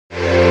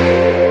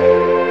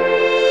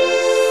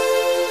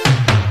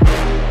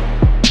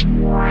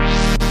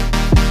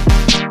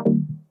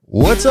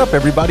What's up,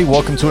 everybody?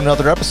 Welcome to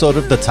another episode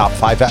of the Top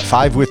 5 at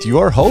 5 with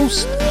your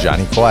host,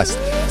 Johnny Quest.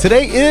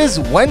 Today is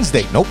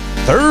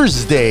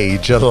Thursday,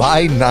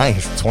 July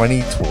 9th,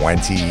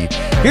 2020.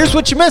 Here's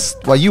what you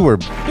missed while you were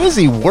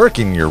busy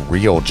working your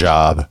real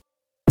job.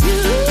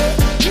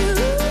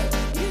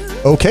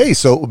 Okay,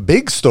 so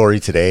big story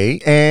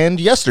today and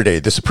yesterday.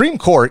 The Supreme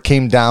Court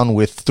came down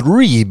with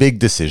 3 big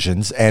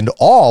decisions, and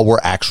all were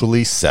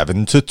actually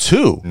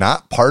 7-2,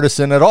 not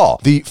partisan at all.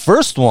 The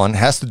first one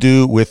has to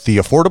do with the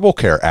Affordable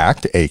Care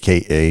Act,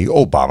 aka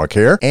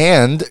Obamacare,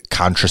 and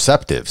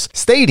contraceptives,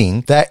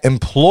 stating that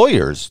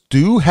employers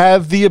do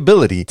have the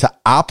ability to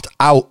opt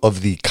out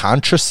of the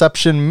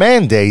contraception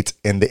mandate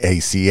in the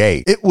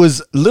ACA. It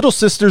was Little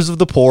Sisters of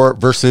the Poor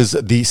versus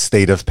the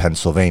state of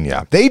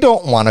Pennsylvania. They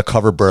don't want to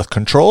cover birth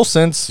control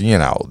since,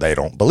 they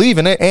don't believe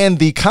in it. And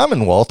the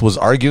Commonwealth was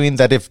arguing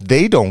that if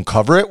they don't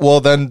cover it,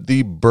 well, then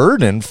the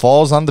burden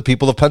falls on the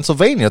people of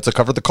Pennsylvania to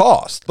cover the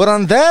cost. But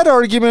on that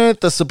argument,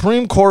 the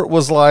Supreme Court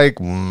was like,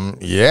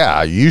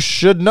 yeah, you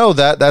should know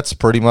that. That's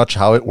pretty much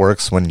how it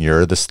works when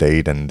you're the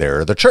state and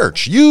they're the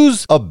church.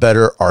 Use a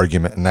better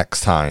argument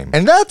next time.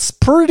 And that's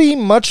pretty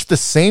much the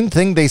same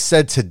thing they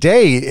said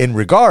today in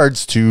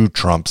regards to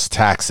Trump's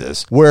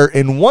taxes, where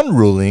in one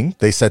ruling,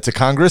 they said to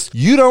Congress,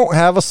 you don't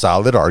have a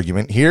solid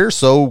argument here,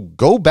 so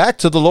go back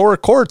to the lower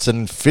courts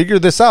and figure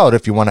this out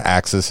if you want to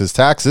access his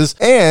taxes.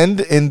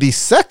 And in the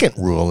second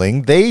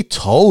ruling, they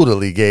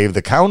totally gave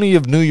the County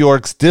of New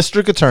York's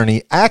district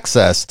attorney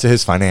access to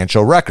his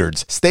financial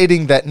records,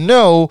 stating that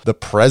no, the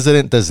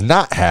president does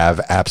not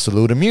have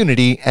absolute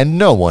immunity and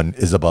no one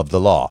is above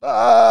the law.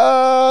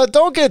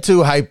 Don't get too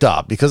hyped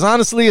up, because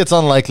honestly, it's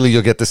unlikely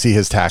you'll get to see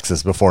his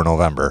taxes before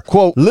November.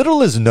 Quote,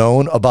 little is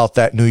known about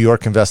that New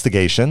York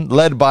investigation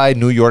led by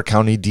New York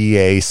County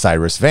DA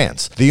Cyrus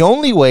Vance. The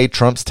only way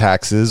Trump's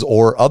taxes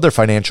or other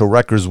financial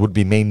records would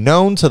be made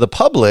known to the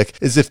public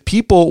is if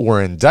people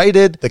were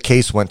indicted, the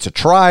case went to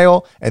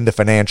trial, and the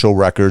financial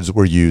records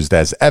were used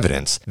as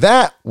evidence.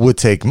 That would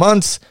take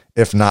months,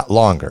 if not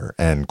longer,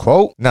 end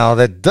quote. Now,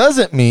 that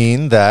doesn't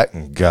mean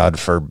that, God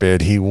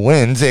forbid, he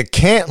wins. It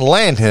can't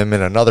land him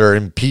in another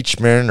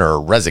impeachment or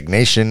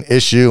resignation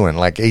issue in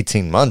like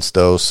 18 months,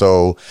 though,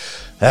 so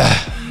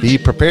be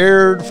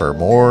prepared for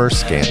more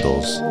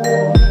scandals.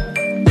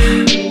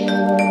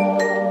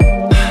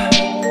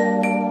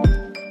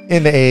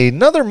 In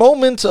another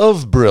moment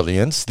of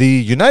brilliance, the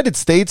United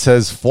States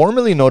has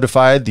formally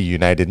notified the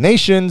United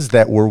Nations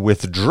that we're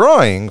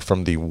withdrawing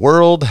from the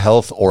World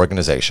Health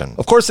Organization.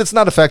 Of course, it's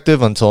not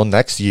effective until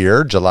next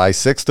year, July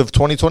 6th of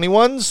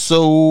 2021,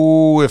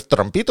 so if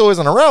Trumpito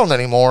isn't around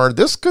anymore,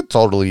 this could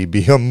totally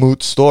be a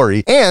moot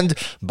story. And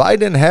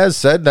Biden has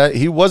said that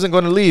he wasn't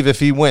going to leave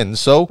if he wins,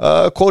 so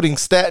quoting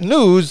Stat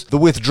News, the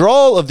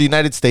withdrawal of the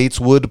United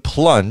States would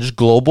plunge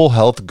global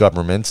health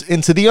governments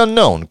into the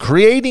unknown,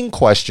 creating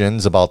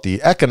questions about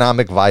the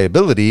economic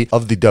viability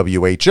of the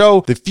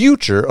WHO, the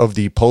future of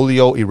the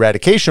polio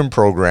eradication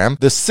program,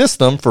 the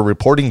system for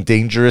reporting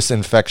dangerous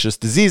infectious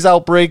disease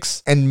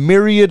outbreaks, and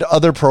myriad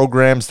other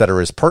programs that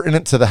are as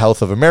pertinent to the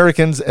health of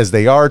Americans as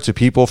they are to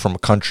people from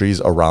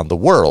countries around the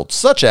world,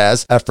 such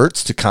as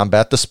efforts to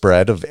combat the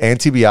spread of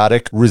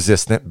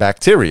antibiotic-resistant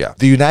bacteria.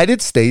 The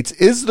United States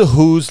is the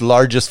WHO's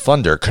largest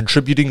funder,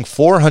 contributing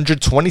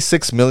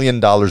 $426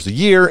 million a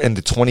year in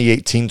the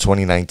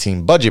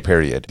 2018-2019 budget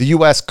period. The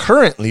U.S.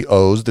 currently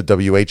owes the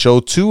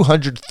WHO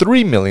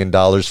 $203 million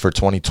for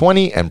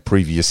 2020 and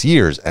previous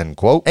years, end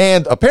quote.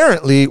 And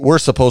apparently, we're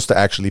supposed to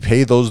actually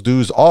pay those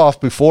dues off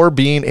before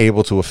being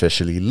able to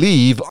officially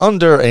leave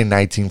under a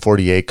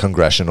 1948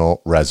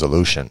 congressional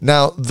resolution.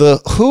 Now,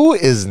 the WHO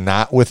is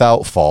not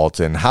without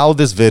fault in how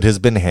this vid has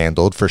been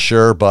handled for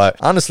sure, but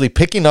honestly,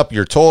 picking up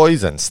your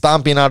toys and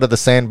stomping out of the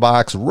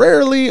sandbox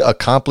rarely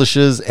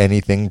accomplishes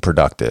anything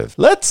productive.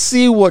 Let's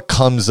see what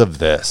comes of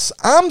this.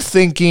 I'm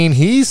thinking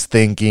he's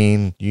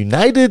thinking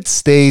United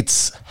States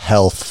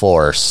Health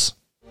Force.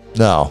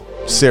 No,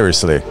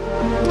 seriously,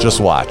 just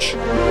watch.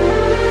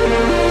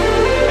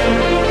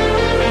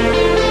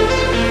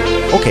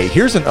 Okay,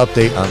 here's an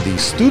update on the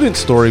student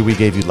story we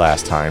gave you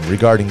last time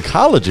regarding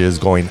colleges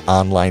going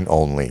online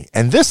only.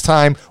 And this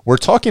time, we're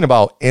talking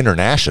about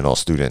international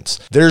students.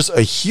 There's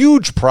a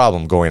huge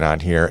problem going on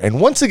here. And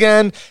once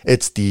again,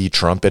 it's the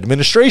Trump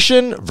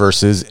administration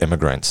versus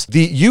immigrants.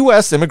 The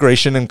U.S.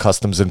 Immigration and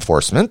Customs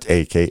Enforcement,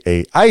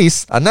 aka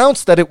ICE,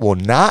 announced that it will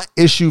not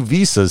issue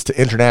visas to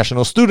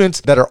international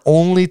students that are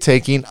only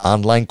taking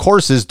online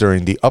courses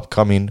during the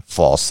upcoming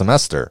fall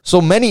semester. So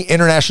many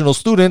international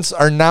students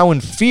are now in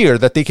fear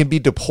that they can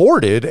be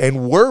deported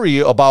and worry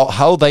about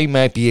how they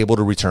might be able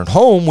to return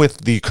home with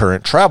the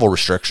current travel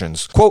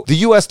restrictions. Quote, the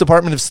U.S.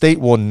 Department of State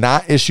will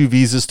not issue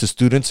visas to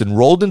students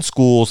enrolled in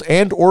schools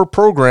and or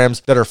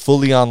programs that are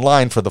fully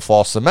online for the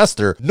fall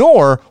semester,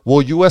 nor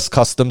will U.S.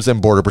 Customs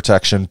and Border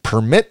Protection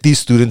permit these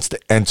students to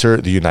enter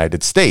the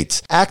United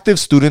States. Active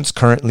students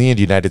currently in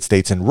the United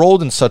States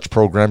enrolled in such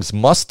programs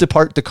must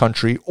depart the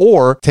country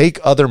or take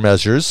other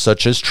measures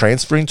such as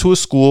transferring to a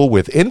school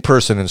with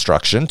in-person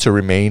instruction to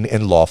remain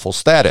in lawful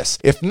status.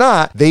 If not,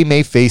 not, they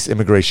may face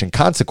immigration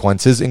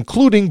consequences,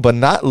 including but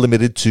not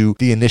limited to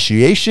the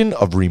initiation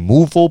of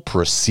removal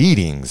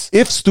proceedings.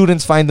 If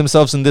students find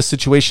themselves in this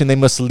situation, they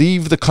must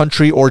leave the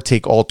country or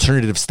take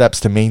alternative steps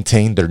to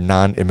maintain their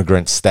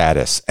non-immigrant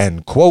status.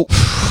 End quote.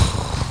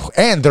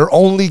 And they're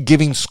only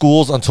giving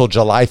schools until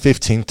July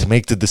 15th to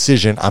make the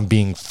decision on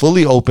being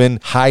fully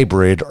open,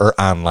 hybrid, or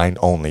online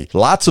only.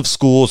 Lots of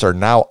schools are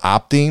now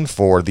opting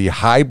for the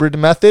hybrid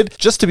method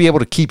just to be able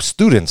to keep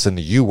students in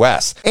the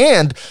US.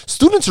 And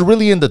students are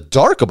really in the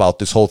dark about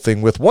this whole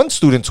thing, with one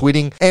student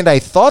tweeting, "And I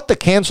thought the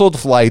canceled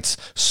flights,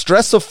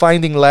 stress of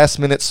finding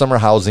last-minute summer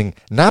housing,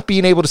 not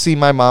being able to see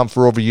my mom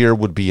for over a year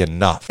would be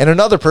enough." And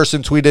another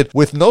person tweeted,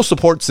 "With no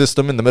support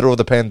system in the middle of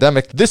the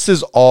pandemic, this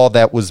is all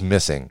that was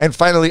missing." And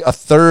finally, a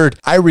third,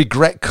 "I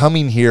regret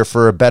coming here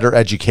for a better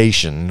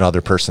education,"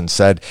 another person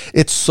said.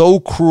 "It's so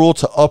cruel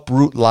to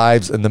uproot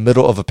lives in the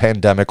middle of a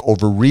pandemic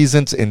over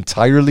reasons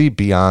entirely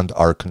beyond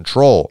our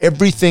control.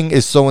 Everything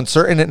is so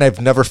uncertain, and I've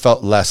never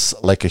felt less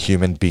like a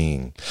human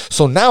being."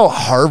 So now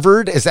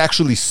Harvard is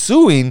actually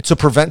suing to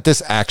prevent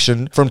this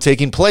action from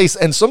taking place,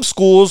 and some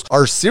schools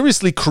are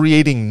seriously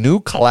creating new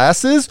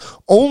classes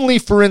only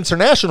for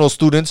international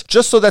students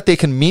just so that they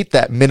can meet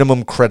that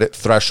minimum credit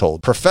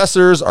threshold.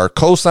 Professors are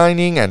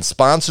co-signing and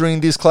sponsoring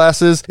these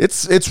classes.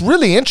 It's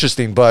really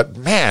interesting, but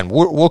man,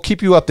 we'll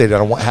keep you updated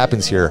on what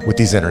happens here with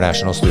these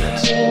international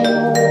students.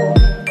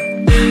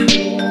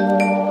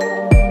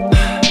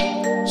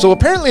 So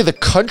apparently the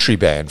country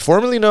band,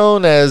 formerly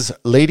known as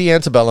Lady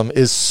Antebellum,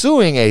 is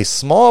suing a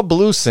small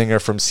blues singer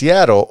from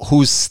Seattle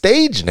whose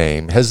stage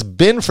name has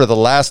been for the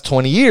last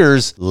 20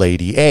 years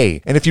Lady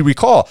A. And if you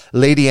recall,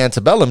 Lady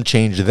Antebellum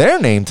changed their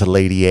name to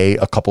Lady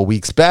A couple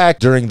weeks back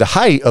during the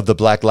height of the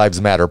Black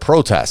Lives Matter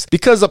protests.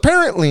 Because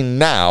apparently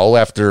now,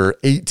 after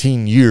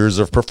 18 years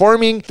of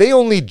performing, they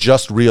only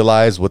just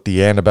realized what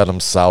the Antebellum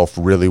South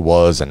really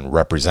was and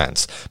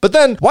represents. But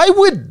then, why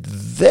would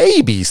they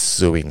be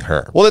suing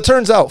her? Well, it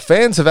turns out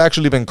fans have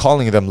actually been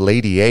calling them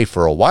Lady A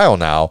for a while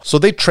now, so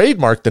they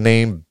trademarked the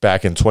name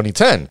back in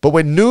 2010. But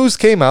when news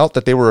came out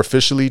that they were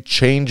officially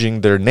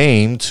changing their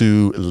name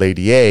to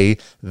Lady A,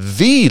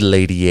 the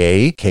Lady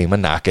A came a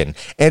knocking.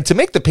 And to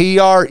make the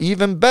PR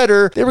even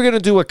better, they were going to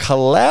do a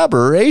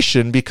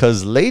collaboration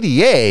because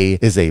Lady A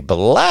is a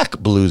black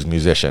blues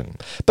musician.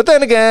 But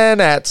then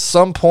again, at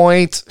some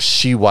point,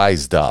 she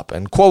wised up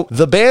and, quote,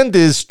 "The band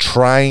is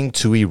trying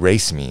to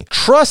erase me.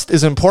 Trust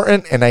is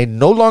important and I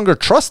no longer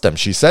trust them,"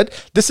 she said.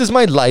 "This is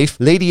my life.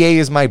 Lady A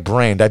is my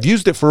brand. I've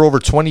used it for over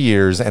 20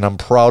 years and I'm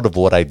proud of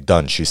what I've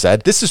done," she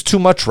said. "This is too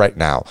much right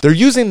now. They're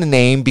using the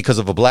name because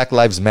of a Black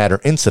Lives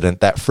Matter incident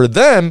that for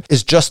them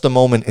is just a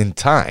moment in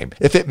time.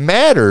 If it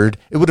mattered,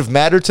 it would have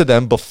mattered to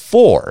them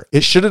before.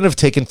 It shouldn't have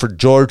taken for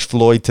George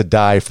Floyd to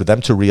die for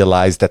them to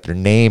realize that their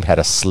name had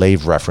a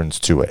slave reference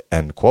to it,"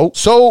 end quote.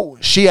 So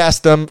she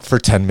asked them for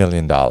 $10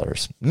 million.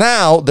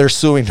 Now they're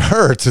suing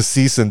her to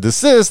cease and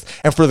desist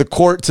and for the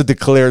court to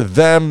declare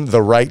them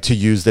the right to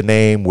use the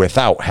name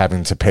without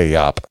having to pay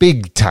up.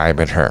 Big time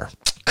in her.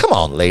 Come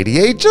on, Lady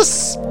A,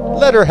 just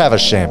let her have a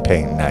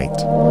champagne night.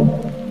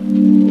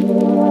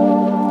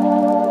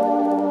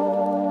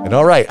 And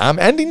all right, I'm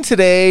ending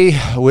today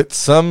with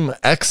some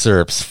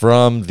excerpts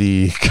from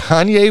the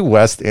Kanye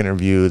West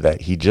interview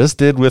that he just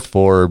did with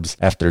Forbes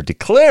after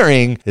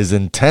declaring his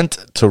intent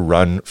to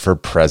run for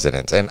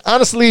president. And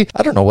honestly,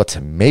 I don't know what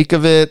to make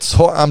of it.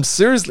 So I'm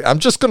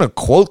just going to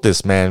quote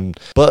this man.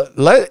 But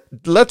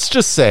let's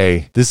just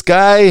say this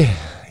guy,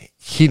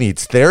 he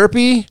needs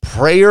therapy,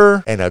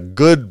 prayer, and a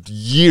good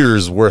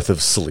year's worth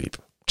of sleep.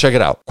 Check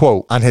it out.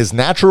 Quote, "On his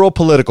natural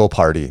political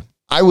party,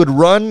 I would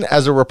run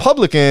as a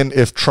Republican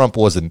if Trump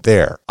wasn't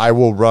there. I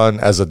will run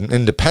as an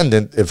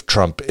independent if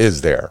Trump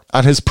is there."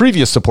 On his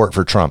previous support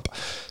for Trump,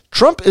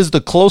 "Trump is the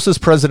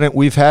closest president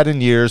we've had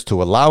in years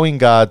to allowing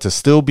God to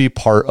still be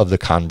part of the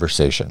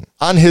conversation."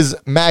 On his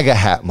MAGA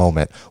hat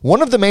moment,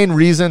 "One of the main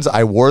reasons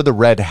I wore the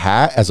red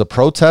hat as a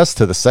protest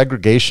to the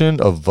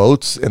segregation of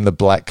votes in the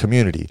black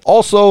community.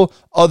 Also,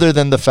 other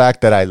than the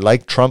fact that I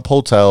like Trump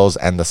hotels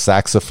and the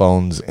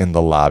saxophones in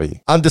the lobby."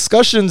 On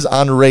discussions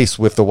on race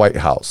with the White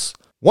House,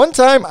 "One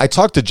time I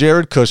talked to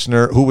Jared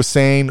Kushner who was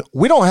saying,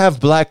 'We don't have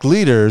black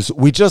leaders,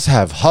 we just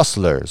have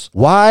hustlers.'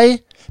 Why?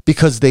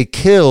 Because they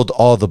killed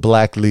all the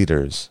black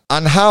leaders."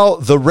 On how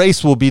the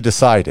race will be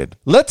decided,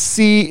 "Let's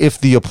see if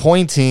the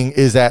appointing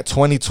is at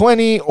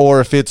 2020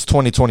 or if it's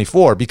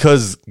 2024,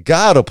 because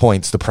God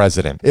appoints the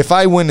president. If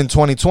I win in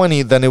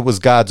 2020, then it was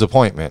God's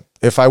appointment.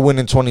 If I win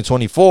in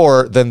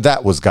 2024, then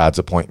that was God's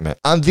appointment."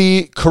 On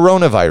the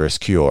coronavirus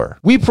cure,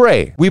 we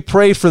pray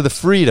for the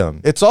freedom.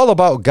 It's all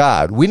about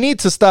God. We need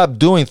to stop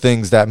doing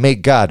things that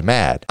make God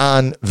mad."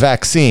 On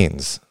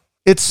vaccines,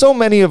 It's so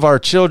many of our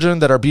children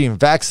that are being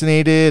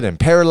vaccinated and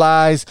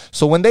paralyzed.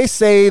 So when they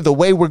say the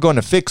way we're going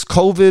to fix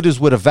COVID is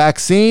with a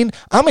vaccine,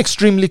 I'm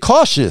extremely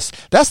cautious.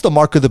 That's the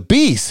mark of the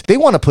beast. They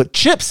want to put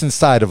chips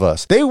inside of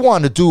us. They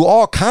want to do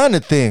all kind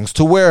of things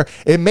to where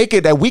it make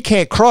it that we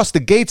can't cross the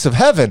gates of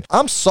heaven.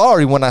 I'm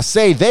sorry when I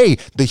say they,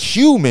 the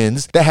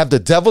humans that have the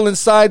devil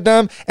inside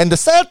them. And the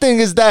sad thing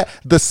is that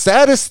the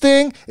saddest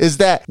thing is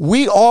that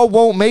we all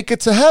won't make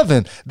it to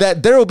heaven.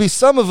 That there will be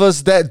some of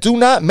us that do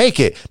not make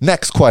it.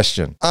 Next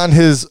question. On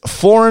his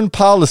foreign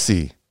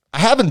policy, I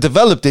haven't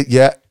developed it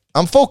yet.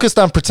 I'm focused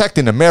on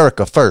protecting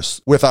America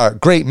first with our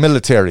great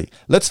military.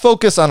 Let's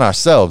focus on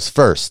ourselves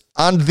first.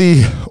 On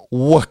the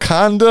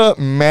Wakanda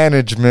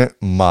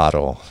management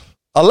model.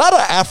 A lot of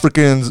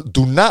Africans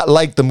do not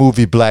like the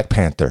movie Black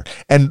Panther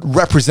and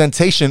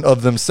representation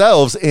of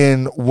themselves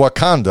in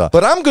Wakanda.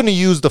 But I'm going to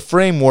use the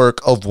framework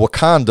of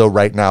Wakanda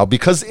right now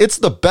because it's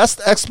the best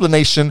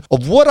explanation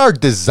of what our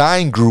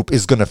design group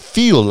is going to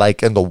feel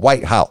like in the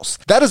White House.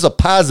 That is a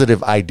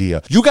positive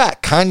idea. You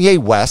got Kanye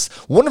West,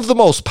 one of the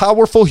most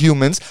powerful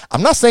humans.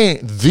 I'm not saying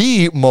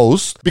the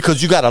most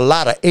because you got a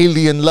lot of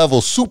alien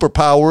level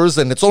superpowers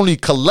and it's only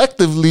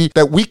collectively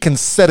that we can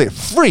set it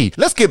free.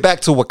 Let's get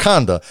back to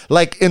Wakanda.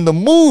 Like in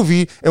the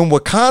movie in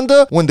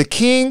Wakanda, when the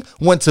king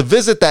went to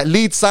visit that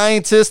lead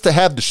scientist to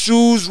have the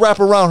shoes wrap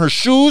around her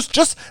shoes,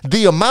 just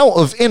the amount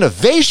of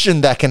innovation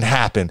that can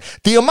happen,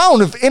 the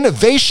amount of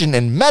innovation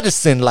in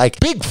medicine, like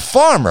Big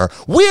Pharma,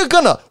 we're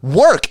gonna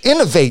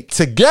innovate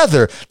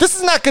together. This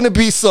is not gonna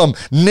be some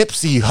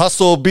Nipsey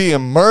Hussle being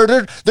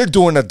murdered. They're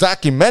doing a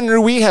documentary.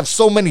 We have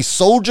so many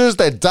soldiers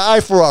that die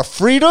for our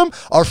freedom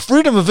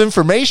of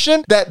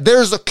information, that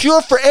there's a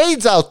cure for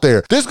AIDS out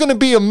there. There's gonna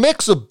be a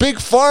mix of Big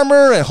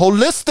Pharma and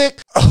holistic.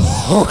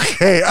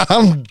 Okay,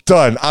 I'm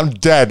done. I'm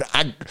dead.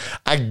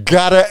 I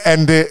gotta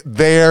end it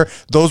there.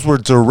 Those were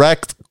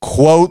direct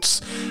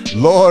quotes.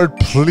 Lord,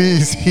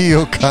 please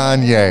heal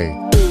Kanye.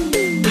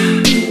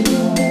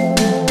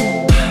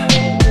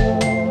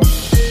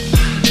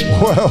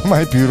 Well,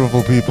 my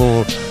beautiful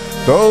people,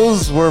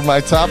 those were my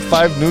top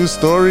 5 news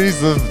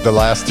stories of the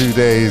last 2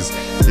 days.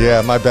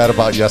 Yeah, my bad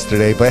about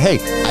yesterday. But hey,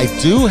 I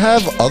do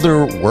have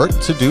other work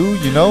to do,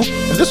 you know?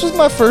 And this was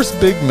my first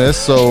big miss,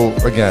 so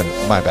again,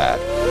 my bad.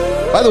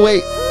 By the way,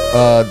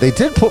 they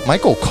did put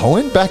Michael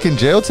Cohen back in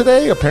jail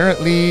today.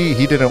 Apparently,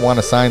 he didn't want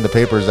to sign the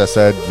papers that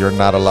said you're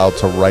not allowed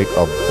to write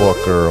a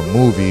book or a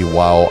movie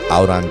while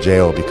out on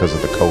jail because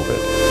of the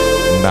COVID.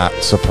 Not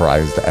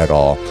surprised at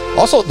all.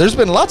 Also, there's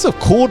been lots of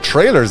cool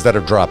trailers that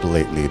have dropped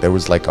lately. There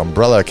was like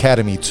Umbrella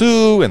Academy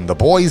 2 and The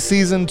Boys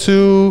Season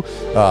 2,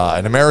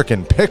 An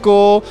American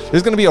Pickle.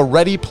 There's going to be a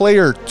Ready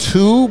Player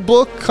 2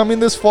 book coming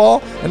this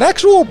fall. An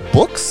actual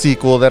book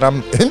sequel that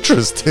I'm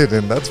interested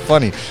in. That's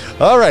funny.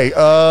 All right,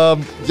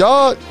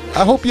 y'all,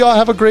 I hope y'all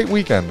have a great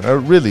weekend.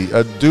 Really,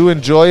 do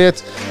enjoy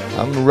it.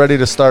 I'm ready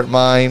to start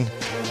mine.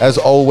 As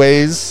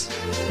always,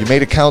 you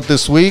made it count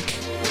this week,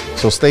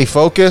 so stay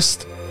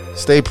focused.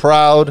 Stay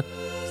proud,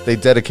 stay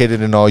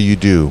dedicated in all you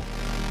do.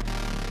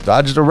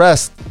 Dodge the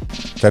rest.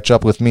 Catch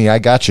up with me. I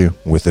got you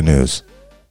with the news.